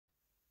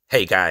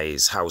Hey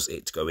guys, how's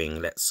it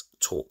going? Let's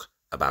talk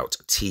about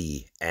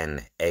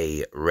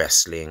TNA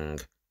wrestling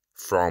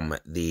from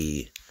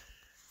the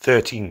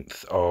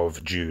 13th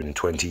of June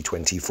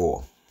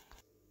 2024.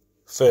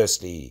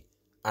 Firstly,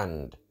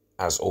 and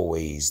as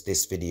always,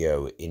 this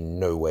video in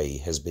no way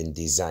has been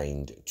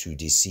designed to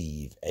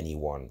deceive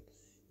anyone.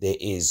 There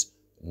is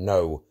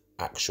no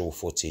actual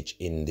footage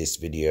in this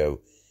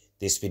video.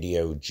 This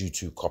video, due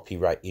to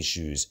copyright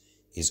issues,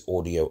 is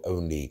audio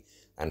only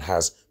and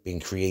has been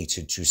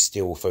created to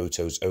still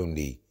photos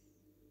only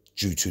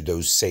due to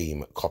those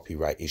same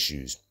copyright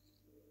issues.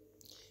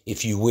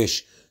 If you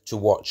wish to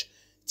watch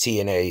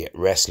TNA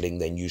wrestling,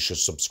 then you should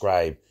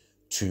subscribe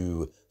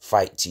to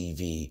Fight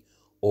TV,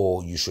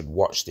 or you should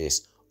watch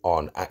this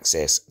on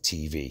Access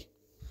TV.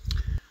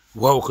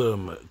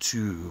 Welcome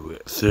to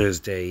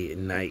Thursday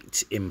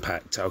Night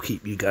Impact. I'll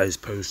keep you guys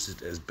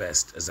posted as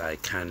best as I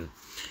can.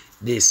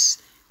 This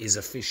is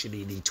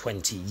officially the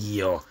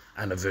 20-year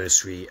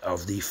anniversary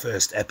of the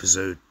first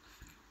episode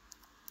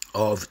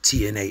of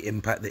TNA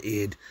Impact that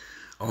aired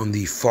on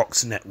the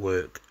Fox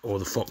network, or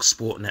the Fox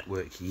Sport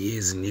network,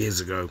 years and years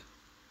ago.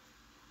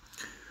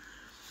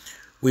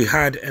 We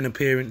had an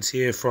appearance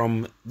here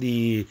from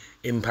the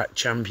Impact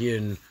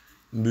champion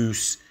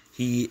Moose.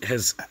 He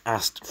has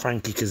asked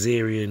Frankie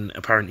Kazarian,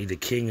 apparently the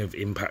king of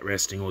Impact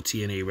Wrestling or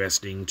TNA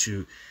Wrestling,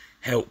 to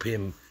help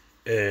him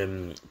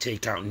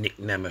take out Nick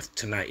Nemeth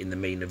tonight in the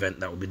main event.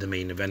 That will be the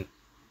main event.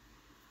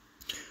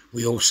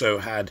 We also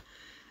had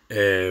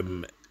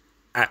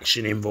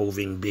action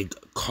involving Big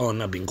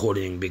Con. I've been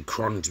calling him Big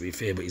Con, to be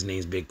fair, but his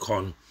name's Big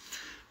Con.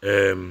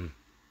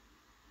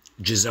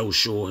 Giselle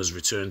Shaw has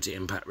returned to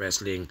Impact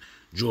Wrestling.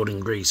 Jordan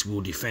Grace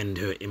will defend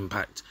her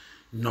Impact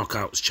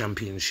Knockouts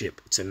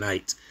Championship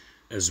tonight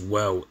as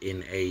well,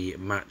 in a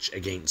match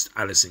against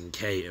Allysin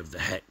Kay of the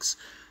Hex.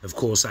 Of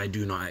course, I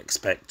do not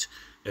expect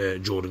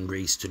Jordan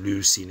Grace to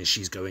lose, seeing as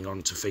she's going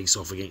on to face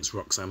off against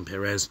Roxanne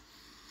Perez.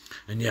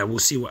 And yeah, we'll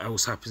see what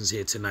else happens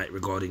here tonight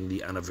regarding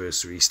the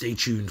anniversary. Stay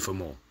tuned for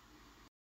more.